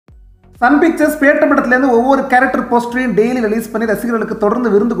Sun pictures பேட்ட படத்துலேருந்து ஒவ்வொரு character போஸ்டரையும் daily release பண்ணி ரசிகர்களுக்கு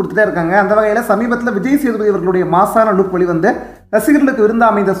தொடர்ந்து விருந்து கொடுத்துட்டே இருக்காங்க. அந்த வகையில் சமீபத்தில் விஜய் சேதுபதி அவர்களுடைய மாசான லுக் வெளிவந்து ரசிகர்களுக்கு விருந்து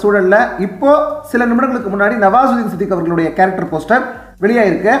அமைந்த சூழலில் இப்போ சில நிமிடங்களுக்கு முன்னாடி நவாசுதீன் சித்திக் அவர்களுடைய கேரக்டர் போஸ்டர்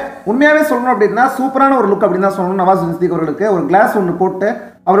வெளியாயிருக்கு. உண்மையாகவே சொல்லணும் அப்படின்னா சூப்பரான ஒரு லுக் அப்படின்னு தான் சொல்லணும். நவாசுதீன் சித்திக் அவர்களுக்கு ஒரு கிளாஸ் ஒன்று போட்டு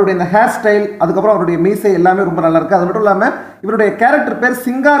அவருடைய இந்த ஹேர் ஸ்டைல், அதுக்கப்புறம் அவருடைய மீசை எல்லாமே ரொம்ப நல்லா இருக்கு. அது மட்டும் இல்லாமல் இவருடைய கேரக்டர் பேர்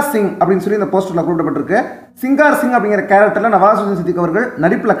சிங்கார் சிங் அப்படின்னு சொல்லி இந்த போஸ்டரில் குறிப்பிடப்பட்டிருக்கு. சிங்கார் சிங் அப்படிங்கிற கேரக்டரில் நவாசுதீன் சித்திக் அவர்கள்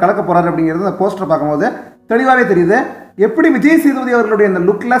நடிப்பில் கலக்க போறாரு அப்படிங்கிறது இந்த போஸ்டர் பார்க்கும்போது தெளிவாகவே தெரியுது. எப்படி விஜய் சேதுபதி அவர்களுடைய இந்த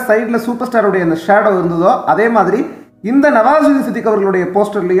லுக்கில் சைடில் சூப்பர் ஸ்டாருடைய இந்த ஷேடோ இருந்ததோ அதே மாதிரி இந்த நவாசுதீன் சித்திக் அவர்களுடைய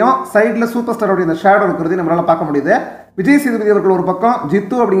போஸ்டர்லையும் சைடில் சூப்பர் ஸ்டாருடைய இந்த ஷேடோ இருக்கிறது நம்மளால பார்க்க முடியுது. விஜய் சேதுபதி அவர்கள் ஒரு பக்கம்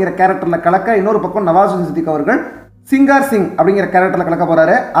ஜித்து அப்படிங்கிற கேரக்டரில் கலக்க, இன்னொரு பக்கம் நவாசுதீன் சித்திக் அவர்கள் சிங்கார் சிங் அப்படிங்கிற கேரக்டரில் கலக்க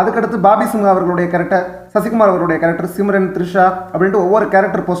போறாரு. அதுக்கடுத்து பாபி சிங் அவர்களுடைய கேரக்டர், சசிகுமார் அவர்களுடைய கேரக்டர், சிம்ரன், த்ரிஷா அப்படின்ட்டு ஒவ்வொரு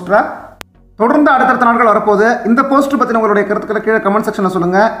கேரக்டர் போஸ்டரா தொடர்ந்து அடுத்தடுத்த நாட்கள் வரப்போகுது. இந்த போஸ்டர் பற்றி உங்களுடைய கருத்துக்களை கீழே கமெண்ட் செக்ஷனில்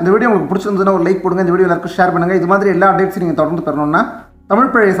சொல்லுங்க. இந்த வீடியோ உங்களுக்கு பிடிச்சிருந்ததுன்னா ஒரு லைக் போடுங்க. இந்த வீடியோ எல்லாருக்கும் ஷேர் பண்ணுங்க. இது மாதிரி எல்லா அப்டேட்ஸும் நீங்கள் தொடர்ந்து பெறணும்னா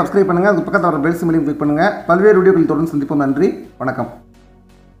தமிழ் பிழையை சப்ஸ்கிரைப் பண்ணுங்க. அது பக்கத்தில் வர பெல் சிம்பலையும் கிளிக் பண்ணுங்க. பல்வேறு வீடியோக்களில் தொடர்ந்து சந்திப்போம். நன்றி, வணக்கம்.